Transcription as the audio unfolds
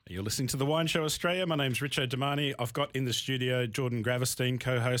You're listening to The Wine Show Australia. My name's Richo. I've got in the studio Jordan Gravestein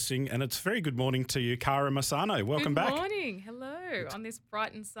co-hosting, and it's a very good morning to you, Kara Maisano. Welcome back. Good morning. Hello. On this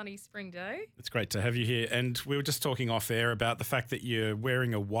bright and sunny spring day. It's great to have you here. And we were just talking off air about the fact that you're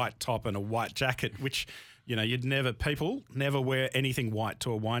wearing a white top and a white jacket, which, you know, people never wear anything white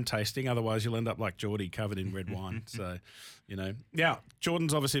to a wine tasting. Otherwise, you'll end up like Jordi, covered in red wine. So, you know. Now,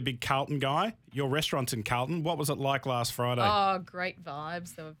 Jordan's obviously a big Carlton guy. Your restaurant's in Carlton. What was it like last Friday? Oh, great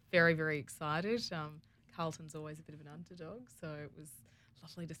vibes. They were very, very excited. Carlton's always a bit of an underdog, so it was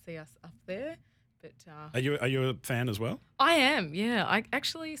lovely to see us up there. But Are you a fan as well? I am, yeah. I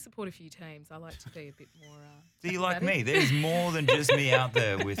actually support a few teams. I like to be a bit more. Do you like me? There's more than just me out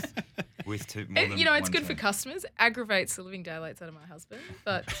there with two. More than it's one good for team. customers. Aggravates the living daylights out of my husband.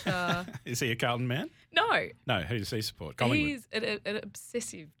 But Is he a Carlton man? no, No, who does he support? Collingwood. he's an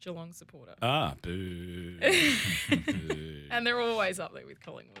obsessive Geelong supporter. Ah, boo. Boo. And they're always up there with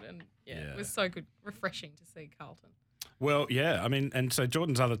Collingwood. And Yeah. it was so good, refreshing to see Carlton. Well, yeah, I mean, and so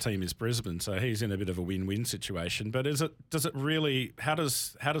Jordan's other team is Brisbane, so he's in a bit of a win-win situation. But does it really? How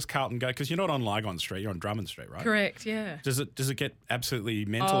does Carlton go? Because you're not on Lygon Street, you're on Drummond Street, right? Correct, yeah. Does it get absolutely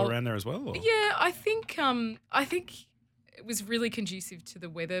mental around there as well? Or? Yeah, I think it was really conducive to the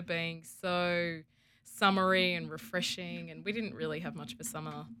weather being so summery and refreshing, and we didn't really have much of a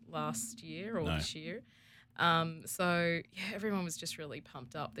summer last year or this year. So yeah, everyone was just really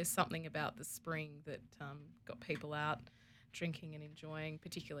pumped up. There's something about the spring that got people out drinking and enjoying,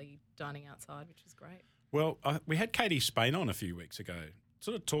 particularly dining outside, which was great. Well, we had Katie Spain on a few weeks ago,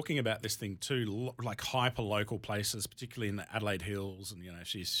 sort of talking about this thing too, like hyper local places, particularly in the Adelaide Hills, and you know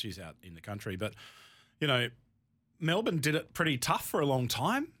she's out in the country, but you know. Melbourne did it pretty tough for a long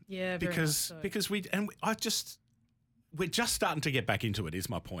time. Yeah, very because much so. we're just starting to get back into it. Is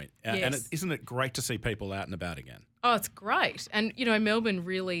my point, Yes. and isn't it great to see people out and about again? Oh, it's great. And, you know, Melbourne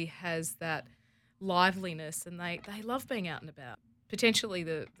really has that liveliness and they love being out and about. Potentially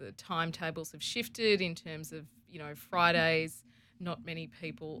the timetables have shifted in terms of, you know, Fridays, a lot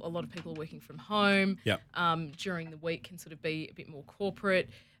of people are working from home. Yep. During the week can sort of be a bit more corporate.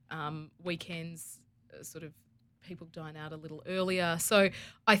 Weekends sort of people dine out a little earlier. So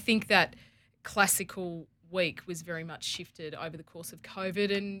I think that classical week was very much shifted over the course of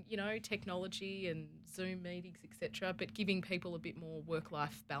COVID and, you know, technology and Zoom meetings, etc., but giving people a bit more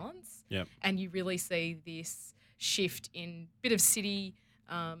work-life balance. Yep. And you really see this shift in a bit of city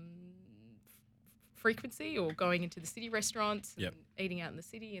frequency or going into the city restaurants and eating out in the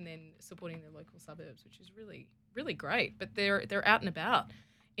city and then supporting their local suburbs, which is really, really great. But they're out and about.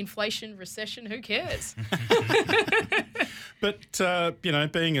 Inflation, recession, who cares? But, you know,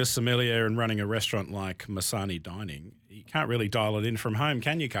 being a sommelier and running a restaurant like Masani Dining, you can't really dial it in from home,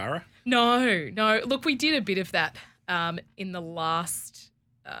 can you, Kara? No. Look, we did a bit of that in the last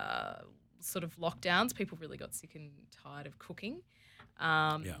sort of lockdowns. People really got sick and tired of cooking.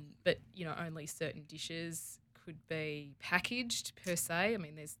 But, you know, only certain dishes could be packaged per se. I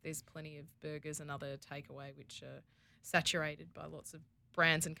mean, there's plenty of burgers and other takeaway which are saturated by lots of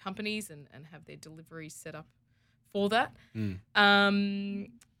brands and companies and have their deliveries set up for that.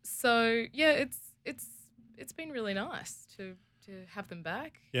 So yeah, it's been really nice to have them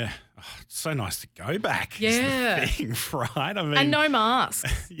back. Yeah, it's so nice to go back. Yeah, is the thing, right? I mean, and no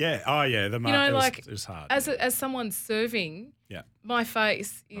masks. Yeah. Oh yeah, the mask. You know, it was hard. As someone serving, my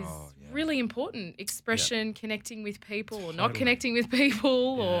face is really important. Expression, connecting with people or not connecting with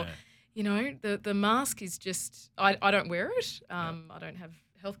people, or you know, the mask is just, I don't wear it. I don't have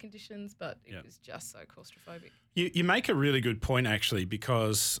health conditions, but it was just so claustrophobic. You make a really good point, actually,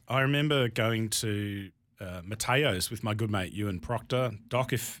 because I remember going to Mateo's with my good mate Ewan Proctor.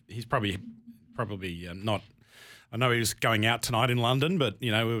 Doc, if he's probably not, I know he was going out tonight in London, but,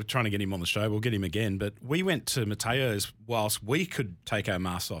 you know, we were trying to get him on the show. We'll get him again. But we went to Mateo's whilst we could take our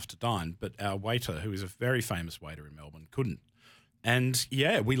masks off to dine, but our waiter, who is a very famous waiter in Melbourne, couldn't. And,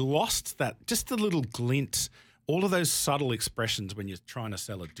 we lost that, just the little glint, all of those subtle expressions when you're trying to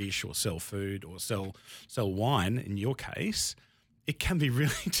sell a dish or sell food or sell wine, in your case, it can be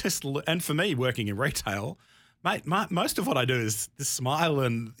really just – and for me, working in retail, mate, most of what I do is this smile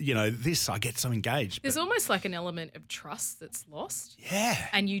and, you know, I get so engaged. There's almost like an element of trust that's lost. Yeah.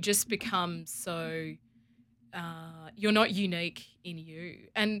 And you just become so you're not unique in you.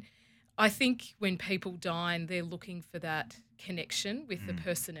 And I think when people dine, they're looking for that connection with the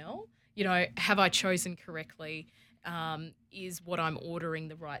personnel. You know, have I chosen correctly? Is what I'm ordering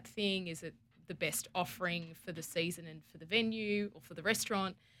the right thing? Is it the best offering for the season and for the venue or for the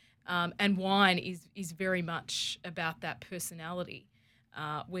restaurant? And wine is very much about that personality,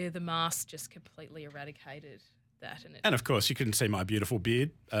 where the mask just completely eradicated that. And of course, you couldn't see my beautiful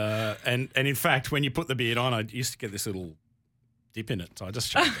beard. And in fact, when you put the beard on, I used to get this little dip in it, so I just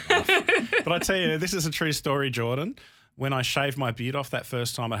shaved it off. But I tell you, this is a true story, Jordan. When I shaved my beard off that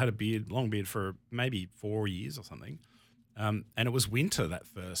first time, I had a long beard for maybe 4 years or something. And it was winter that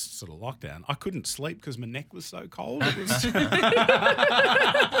first sort of lockdown. I couldn't sleep because my neck was so cold. It was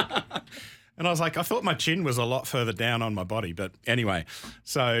and I was like, I thought my chin was a lot further down on my body. But anyway,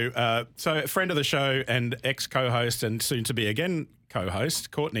 so a friend of the show and ex-co-host and soon-to-be again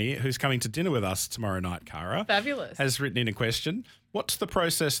co-host, Courtney, who's coming to dinner with us tomorrow night, Kara. Fabulous. Has written in a question. What's the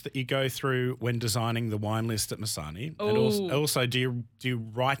process that you go through when designing the wine list at Masani? Ooh. And also, do you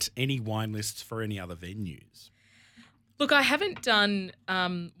write any wine lists for any other venues? Look, I haven't done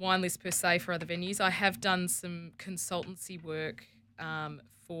wine lists per se for other venues. I have done some consultancy work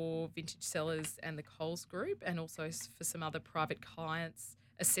for Vintage Cellars and the Coles Group, and also for some other private clients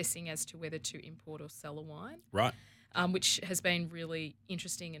assessing as to whether to import or sell a wine. Right. Which has been really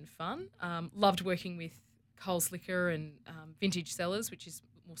interesting and fun. Loved working with Coles Liquor and Vintage Cellars, which is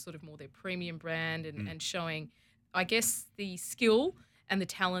more their premium brand, and showing, I guess, the skill and the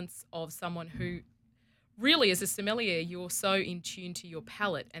talents of someone who really, as a sommelier, you're so in tune to your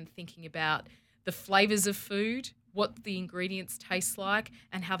palate and thinking about the flavours of food, what the ingredients taste like,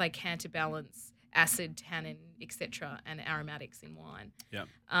 and how they counterbalance acid, tannin, etc., and aromatics in wine.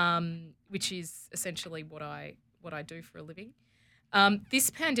 Yeah. Which is essentially what I do for a living. This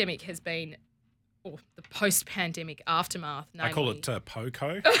pandemic has been, or the post-pandemic aftermath, namely... I call it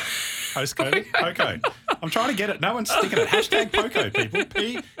POCO. Post-COVID. POCO. I'm trying to get it. No one's sticking it. Hashtag POCO,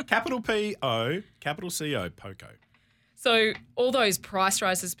 people. Capital P-O, capital C-O, POCO. So all those price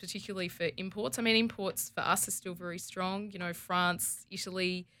rises, particularly for imports. I mean, imports for us are still very strong. You know, France,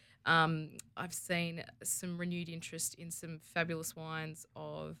 Italy. I've seen some renewed interest in some fabulous wines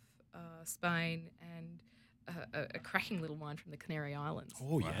of Spain and a cracking little wine from the Canary Islands.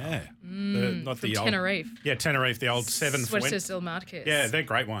 Oh, yeah. From Tenerife. Tenerife, the old seven. Suertes del Marqués. Yeah, they're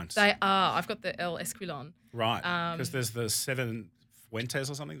great wines. They are. I've got the El Esquilon. Right, because there's the seven Fuentes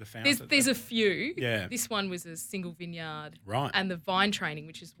or something, the founder. There's a few. Yeah. This one was a single vineyard. Right. And the vine training,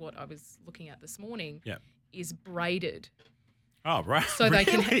 which is what I was looking at this morning, is braided. Oh, right. So really?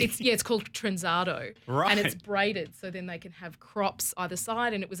 they can, it's called Trenzado. Right. And it's braided, so then they can have crops either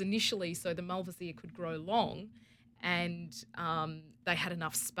side. And it was initially so the Malvasia could grow long, and they had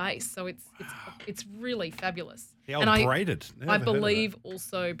enough space. So it's really fabulous. The old braided. I believe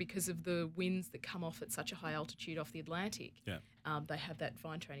also because of the winds that come off at such a high altitude off the Atlantic, they have that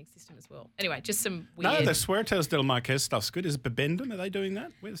vine training system as well. Anyway, just some weird... No, the Suertes del Marqués stuff's good. Is it Bibendum? Are they doing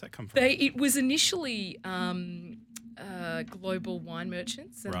that? Where does that come from? It was initially... global wine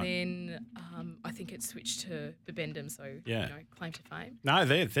merchants, and then I think it switched to Bibendum, so claim to fame. No,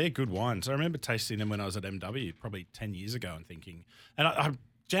 they're good wines. I remember tasting them when I was at MW probably 10 years ago and thinking, and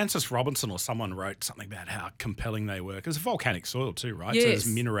Jancis Robinson or someone wrote something about how compelling they were. Because it's volcanic soil too, right? Yes. So there's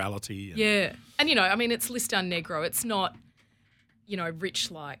minerality. And it's Listan Negro. It's not, rich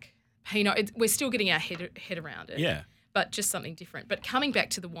like Pinot. We're still getting our head around it. Yeah. But just something different. But coming back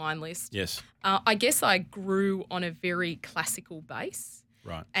to the wine list, yes, I guess I grew on a very classical base,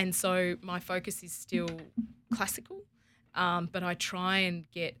 right? And so my focus is still classical, but I try and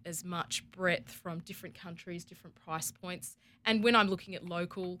get as much breadth from different countries, different price points, and when I'm looking at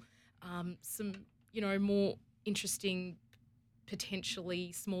local, some more interesting,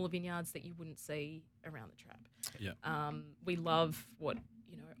 potentially smaller vineyards that you wouldn't see around the trap. Yeah, we love what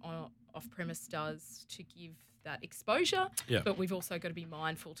off-premise does to give that exposure, but we've also got to be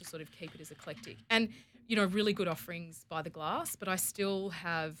mindful to sort of keep it as eclectic and really good offerings by the glass, but I still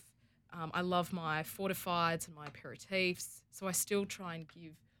have I love my fortifieds and my aperitifs, so I still try and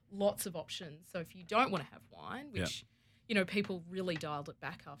give lots of options. So if you don't want to have wine, which people really dialed it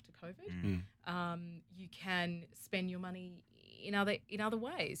back after COVID, you can spend your money in other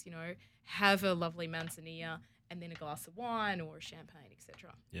ways, have a lovely manzanilla and then a glass of wine or a champagne,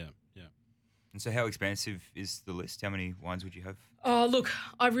 etc. Yeah. And so how expansive is the list? How many wines would you have? Oh, look,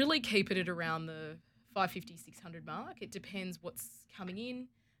 I really keep it at around the 550, 600 mark. It depends what's coming in.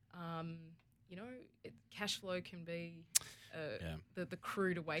 Cash flow can be the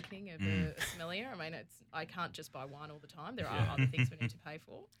crude awakening of a sommelier. I mean, I can't just buy wine all the time. There are other things we need to pay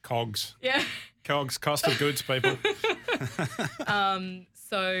for. COGS. Yeah. COGS, cost of goods, people. And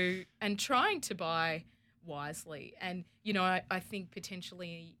trying to buy wisely. And, I think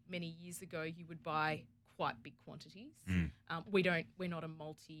potentially many years ago you would buy quite big quantities. We're not a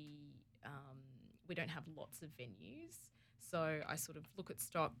we don't have lots of venues. So I sort of look at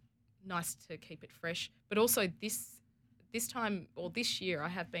stock, nice to keep it fresh. But also this time or this year I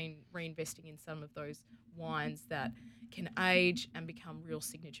have been reinvesting in some of those wines that can age and become real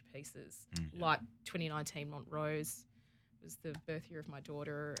signature pieces, like 2019 Montrose was the birth year of my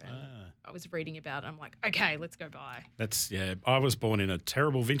daughter, and I was reading about it. I'm like, okay, let's go buy. I was born in a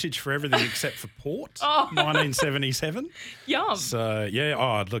terrible vintage for everything except for port, 1977. Yum. So,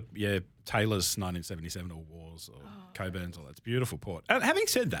 Taylor's 1977 or Wars or Coburn's, all that's beautiful port. And having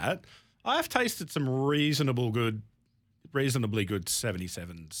said that, I have tasted some reasonably good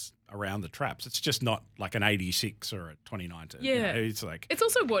 77s around the traps. It's just not like an 86 or a 2019. Yeah. It's like... It's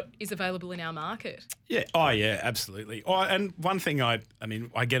also what is available in our market. Yeah. Oh, yeah, absolutely. Oh, and one thing I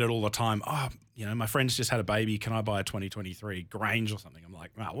get it all the time. My friend's just had a baby. Can I buy a 2023 Grange or something? I'm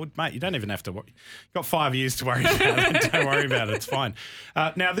like, well, mate, you don't even have to. You've got 5 years to worry about it. Don't worry about it. It's fine.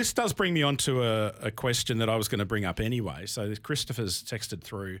 Now, this does bring me on to a question that I was going to bring up anyway. So Christopher's texted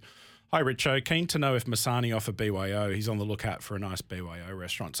through. Hi, Richo. Keen to know if Masani offer BYO. He's on the lookout for a nice BYO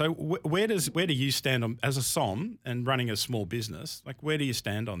restaurant. So where do you stand on, as a somm and running a small business? Like, where do you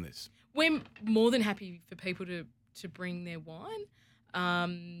stand on this? We're more than happy for people to bring their wine.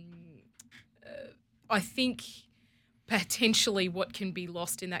 I think potentially what can be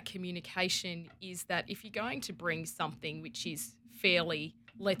lost in that communication is that if you're going to bring something which is fairly,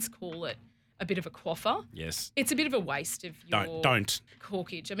 let's call it, a bit of a quaffer. Yes. It's a bit of a waste of your don't.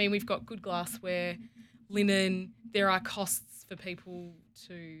 corkage. I mean, we've got good glassware, linen. There are costs for people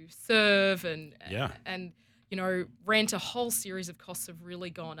to serve and rent. A whole series of costs have really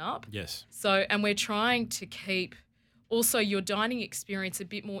gone up. Yes. So, and we're trying to keep also your dining experience a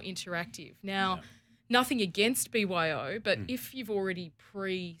bit more interactive. Now, nothing against BYO, but if you've already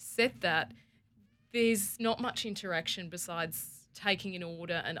pre-set that, there's not much interaction besides taking an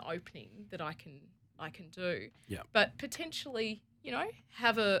order and opening that I can do. Yeah. But potentially,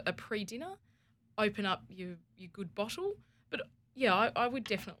 have a pre-dinner, open up your good bottle. But yeah, I would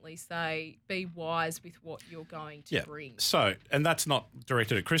definitely say be wise with what you're going to bring. So, and that's not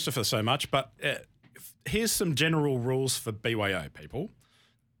directed at Christopher so much, but here's some general rules for BYO people.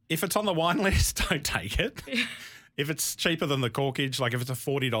 If it's on the wine list, don't take it. If it's cheaper than the corkage, like if it's a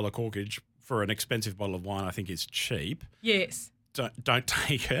 $40 corkage for an expensive bottle of wine, I think is cheap. Yes. Don't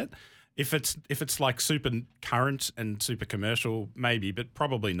take it. If it's like super current and super commercial, maybe, but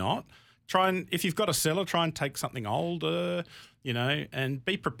probably not. If you've got a cellar, try and take something older, and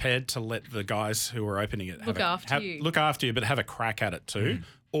be prepared to let the guys who are opening it look after you, but have a crack at it too.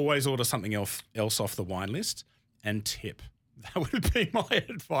 Always order something else off the wine list and tip. That would be my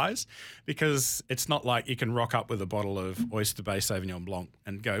advice, because it's not like you can rock up with a bottle of Oyster Bay Sauvignon Blanc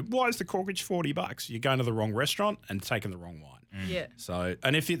and go, why is the corkage $40? You're going to the wrong restaurant and taking the wrong wine. Yeah. So,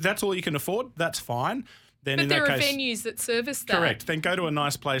 and if that's all you can afford, that's fine. Then but in there that are case, venues that service that. Correct. Then go to a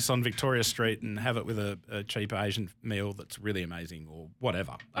nice place on Victoria Street and have it with a cheap Asian meal that's really amazing or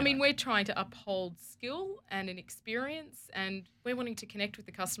whatever. I mean, we're trying to uphold skill and an experience, and we're wanting to connect with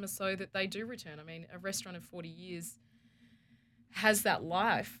the customer so that they do return. I mean, a restaurant of 40 years has that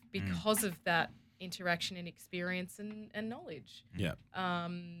life because of that interaction and experience and knowledge. Yeah.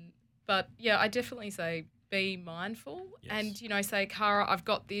 But yeah, I definitely say be mindful and, say, Kara, I've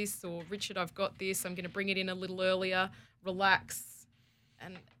got this, or Richard, I've got this. I'm going to bring it in a little earlier, relax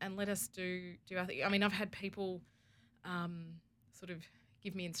and let us do our thing. I mean, I've had people sort of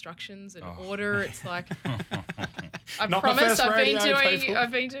give me instructions and order. It's like, I promise I've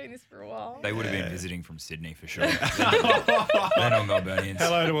been doing this for a while. They would have been visiting from Sydney for sure. They're not Melburnians.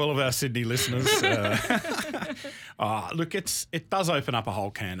 Hello to all of our Sydney listeners. Look, it does open up a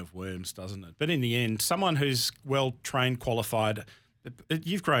whole can of worms, doesn't it? But in the end, someone who's well trained, qualified,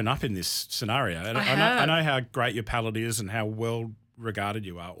 you've grown up in this scenario. And I know how great your palate is and how well regarded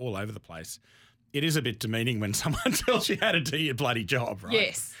you are all over the place. It is a bit demeaning when someone tells you how to do your bloody job, right?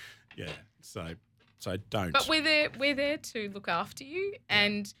 Yes. Yeah. So don't. But we're there to look after you.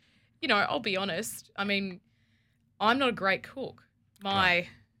 And, I'll be honest. I mean, I'm not a great cook. My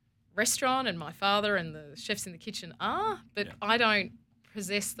restaurant and my father and the chefs in the kitchen are, but I don't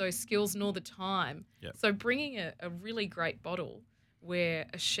possess those skills nor the time. Yep. So bringing a really great bottle where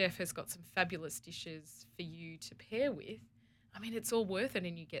a chef has got some fabulous dishes for you to pair with, I mean, it's all worth it,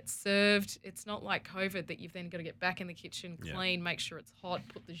 and you get served. It's not like COVID that you've then got to get back in the kitchen, clean, make sure it's hot,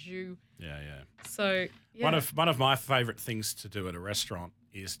 put the jus. Yeah. So one of my favourite things to do at a restaurant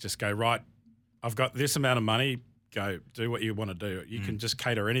is just go, right, I've got this amount of money, go do what you want to do. You can just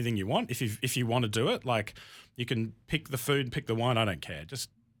cater anything you want if you want to do it. Like, you can pick the food, pick the wine. I don't care. Just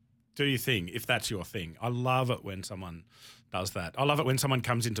do your thing if that's your thing. I love it when someone does that. I love it when someone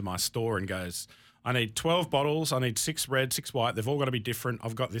comes into my store and goes, I need 12 bottles. I need 6 red, 6 white. They've all got to be different.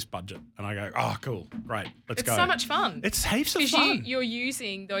 I've got this budget. And I go, oh, cool, great, let's go. It's so much fun. It's heaps of Because fun. you're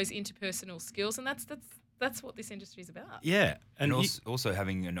using those interpersonal skills, and that's what this industry is about. Yeah. And also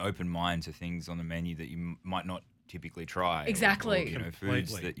having an open mind to things on the menu that you might not typically try. Exactly. Or,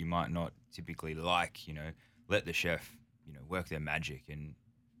 foods that you might not typically like, let the chef, work their magic and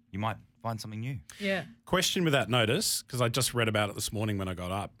you might find something new. Yeah. Question without notice, because I just read about it this morning when I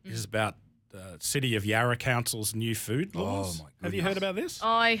got up, is about City of Yarra Council's new food laws. Oh, my goodness. Have you heard about this?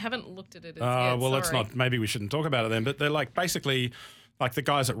 I haven't looked at it as yet. Well, sorry. let's not. Maybe we shouldn't talk about it then. But they're like basically, like the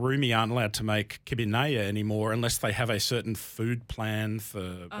guys at Rumi aren't allowed to make kibinaya anymore unless they have a certain food plan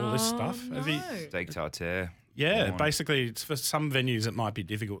for all this stuff. No. Steak tartare. Yeah, Go on. basically, it's for some venues it might be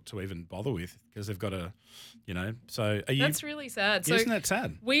difficult to even bother with because they've got to, So are you? That's really sad. So Isn't that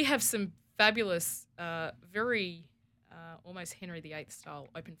sad? we have some fabulous, very almost Henry VIII style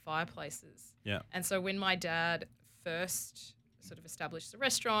open fireplaces. Yeah. And so when my dad first sort of established the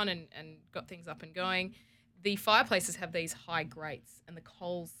restaurant and got things up and going, the fireplaces have these high grates and the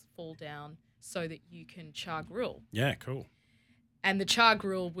coals fall down so that you can char grill. Yeah, cool. And the char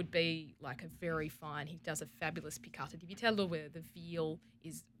grill would be like a very fine, he does a fabulous piccata di vitello where the veal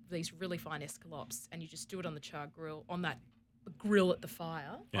is these really fine escalopes and you just do it on the char grill, on that grill at the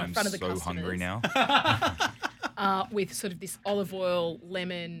fire in front of the I'm so customers. hungry now. With sort of this olive oil,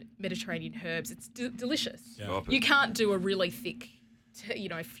 lemon, Mediterranean herbs. It's delicious. Yeah. Stop it. You can't do a really thick,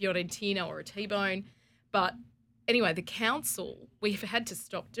 Fiorentina or a T-bone. But anyway, the council, we've had to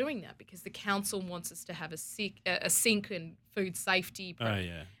stop doing that because the council wants us to have a sink and food safety. Oh,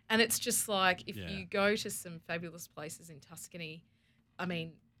 yeah. And it's just like if you go to some fabulous places in Tuscany,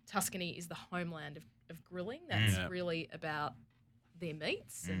 Tuscany is the homeland of grilling. That's really about their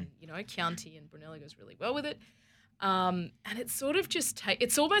meats and, Chianti and Brunello goes really well with it. And it's sort of just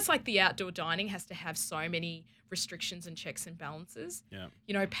it's almost like the outdoor dining has to have so many restrictions and checks and balances.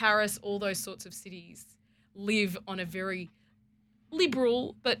 Yeah. Paris, all those sorts of cities live on a very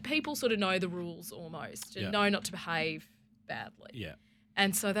liberal, but people sort of know the rules almost and know not to behave badly. Yeah.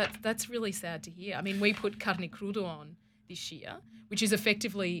 And so that's really sad to hear. I mean, we put carne crudo on this year, which is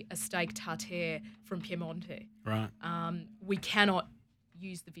effectively a steak tartare from Piemonte. Right. We cannot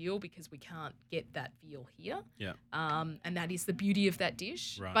use the veal because we can't get that veal here. Yeah. And that is the beauty of that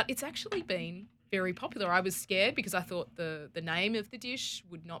dish. Right. But it's actually been very popular. I was scared because I thought the name of the dish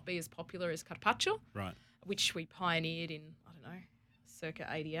would not be as popular as carpaccio, Right. which we pioneered in, I don't know, circa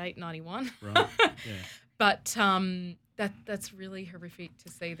 88, 91. Right. Yeah. But that's really horrific to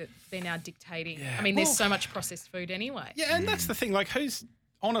see that they're now dictating. Yeah. I mean, there's so much processed food anyway. Yeah, and that's the thing. Like,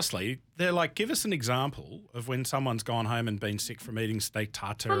 honestly, they're like, give us an example of when someone's gone home and been sick from eating steak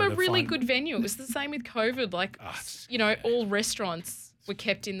tartare. From a at really fine- good venue. It was the same with COVID. Like, all restaurants were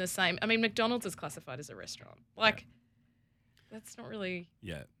kept in the same. I mean, McDonald's is classified as a restaurant. Like, that's not really.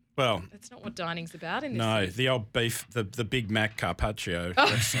 Yeah. Well, that's not what dining's about in this. no, sense. the old beef, the Big Mac carpaccio.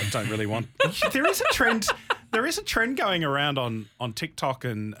 I don't really want. There is a trend. There is a trend going around on TikTok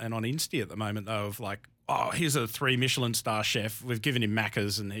and on Insta at the moment, though, of like, oh, here's a 3 Michelin star chef. We've given him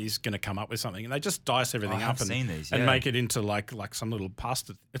macas and he's going to come up with something. And they just dice everything up and make it into like some little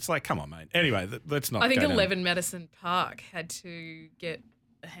pasta. It's like, come on, mate. Anyway, let's not. I think go down. 11 Madison Park had to get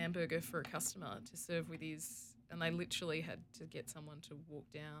a hamburger for a customer to serve with his. And they literally had to get someone to walk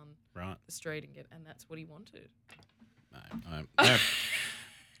down the street and that's what he wanted. No.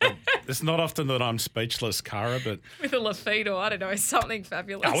 It's not often that I'm speechless, Kara, but with a Lafitte or I don't know, something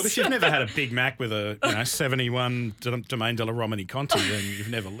fabulous. well, if you've never had a Big Mac with a 71 Domaine della Romani Conti, then you've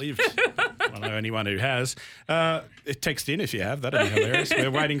never lived. I don't know anyone who has. Text in if you have. That'd be hilarious.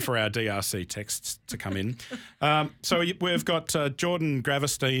 We're waiting for our DRC texts to come in. So we've got Jordan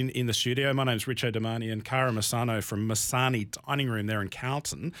Gravestein in the studio. My name's Richo Damani and Kara Maisano from Masani Dining Room there in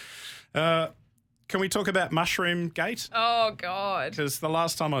Carlton. Can we talk about Mushroom Gate? Oh, God. Because the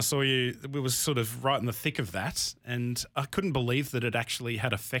last time I saw you, we was sort of right in the thick of that, and I couldn't believe that it actually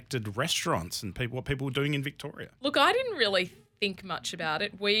had affected restaurants and what people were doing in Victoria. Look, I didn't really think much about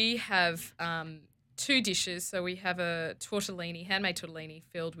it. We have 2 dishes. So we have a tortellini, handmade tortellini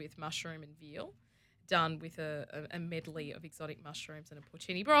filled with mushroom and veal, done with a medley of exotic mushrooms and a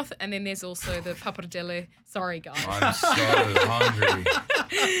porcini broth. And then there's also the pappardelle. Sorry, guys. I'm so hungry.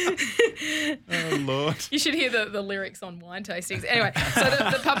 Oh, Lord. You should hear the lyrics on wine tastings. Anyway, so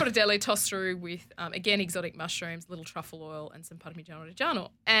the pappardelle tossed through with, again, exotic mushrooms, little truffle oil, and some parmigiano reggiano.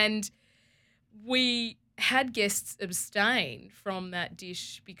 And we had guests abstain from that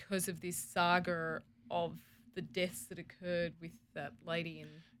dish because of this saga of the deaths that occurred with that lady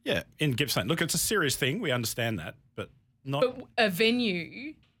in Gippsland. Look, it's a serious thing. We understand that, but not. But a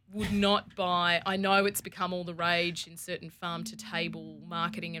venue would not buy. I know it's become all the rage in certain farm-to-table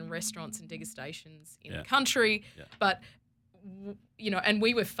marketing and restaurants and degustations in the country, but, and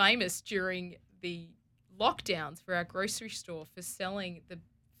we were famous during the lockdowns for our grocery store for selling the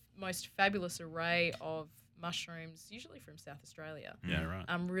most fabulous array of mushrooms, usually from South Australia. Yeah, right.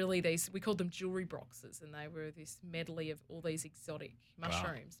 Really, we called them jewellery boxes, and they were this medley of all these exotic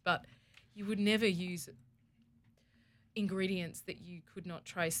mushrooms. But you would never use ingredients that you could not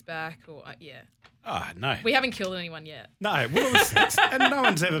trace back, or Oh, no. We haven't killed anyone yet. No, well, and no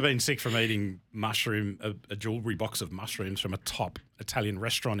one's ever been sick from eating a jewellery box of mushrooms from a top Italian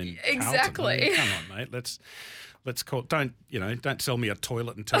restaurant in Exactly. Carlton. Come on, mate. Let's call. Don't sell me a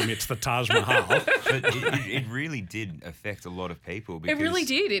toilet and tell me it's the Taj Mahal. But it really did affect a lot of people. Because It really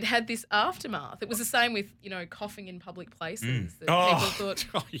did. It had this aftermath. It was the same with, coughing in public places. That people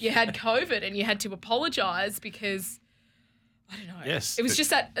thought you had COVID and you had to apologise because, I don't know. Yes. It was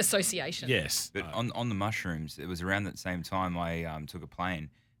just that association. Yes. But on the mushrooms, it was around that same time I took a plane,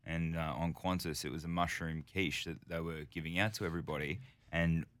 and on Qantas it was a mushroom quiche that they were giving out to everybody.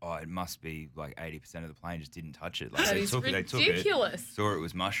 And it must be like 80% of the plane just didn't touch it. Like That they is took ridiculous. it, saw it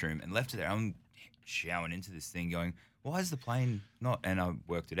was mushroom, and left it there. I'm showering into this thing, going, "Why is the plane not?" And I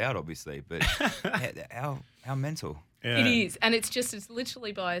worked it out, obviously. But how mental? Yeah. It is, and it's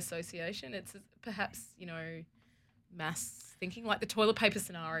literally by association. It's perhaps mass thinking, like the toilet paper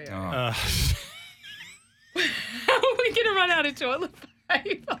scenario. We're gonna run out of toilet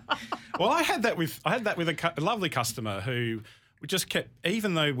paper. Well, I had that with a lovely customer who. We just kept,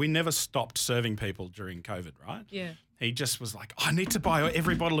 even though we never stopped serving people during COVID, right? Yeah. He just was like, I need to buy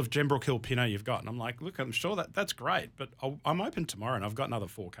every bottle of Gembrook Hill Pinot you've got. And I'm like, look, I'm sure that's great, but I'm open tomorrow and I've got another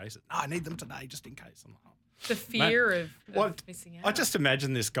 4 cases. No, I need them today just in case. I'm like, the fear of missing out. I just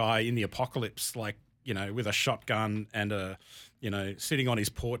imagine this guy in the apocalypse, like, with a shotgun and sitting on his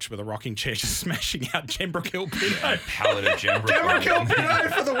porch with a rocking chair, just smashing out Gembrook Hill Pinot. A pallet of Gembrook. Gembrook Hill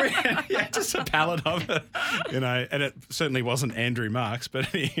Pinot for the win. Yeah, just a pallet of it. And it certainly wasn't Andrew Marks, but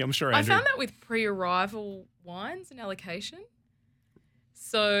I'm sure Andrew. I found that with pre-arrival wines and allocation.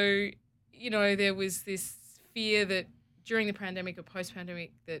 So, there was this fear that during the pandemic or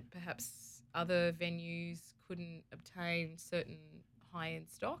post-pandemic that perhaps other venues couldn't obtain certain high-end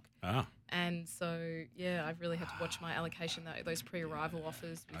stock. And so, I've really had to watch my allocation, those pre-arrival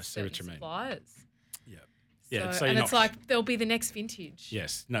offers with certain suppliers. Yeah. Yeah. So, and it's like, there'll be the next vintage.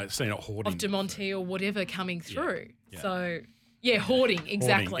 Yes. No, so you're not hoarding. Of De Monte or whatever coming through. Yeah. So, hoarding,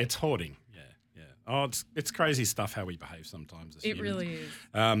 exactly. Hoarding. It's hoarding. Yeah. Oh, it's crazy stuff how we behave sometimes as It humans. really is.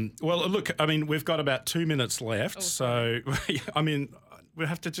 Well, look, we've got about 2 minutes left. Oh, so, we'll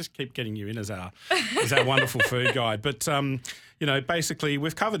have to just keep getting you in as our wonderful food guide. But, basically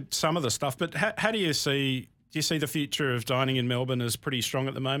we've covered some of the stuff, but how do you see the future of dining in Melbourne as pretty strong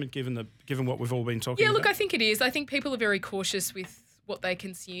at the moment, given what we've all been talking about? Yeah, look, I think it is. I think people are very cautious with what they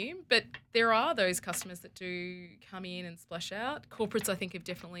consume, but there are those customers that do come in and splash out. Corporates, I think, have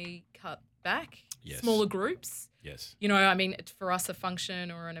definitely cut back. Yes. Smaller groups. Yes. For us, a function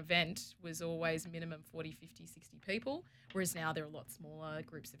or an event was always minimum 40, 50, 60 people, whereas now they're a lot smaller,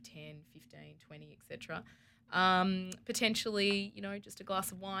 groups of 10, 15, 20, etc. Potentially, just a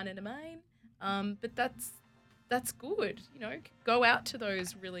glass of wine and a main, but that's good. Go out to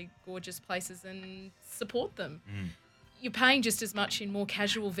those really gorgeous places and support them. You're paying just as much in more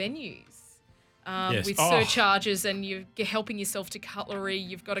casual venues. Yes. With surcharges, and you're helping yourself to cutlery.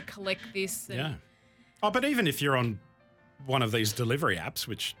 You've got to collect this. And but even if you're on one of these delivery apps,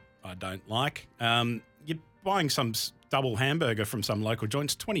 which I don't like, you're buying some double hamburger from some local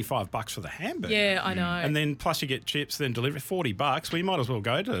joint. It's $25 for the hamburger. Yeah, I know. And then plus you get chips, then delivery $40. Well, you might as well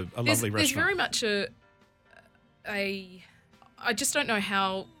go to a lovely restaurant. There's very much I just don't know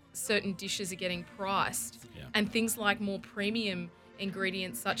how certain dishes are getting priced, and things like more premium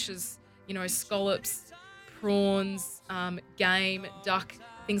ingredients such as scallops, prawns, game, duck,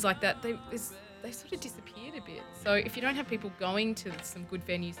 things like that. They sort of disappeared a bit. So if you don't have people going to some good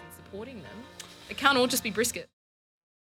venues and supporting them, it can't all just be brisket.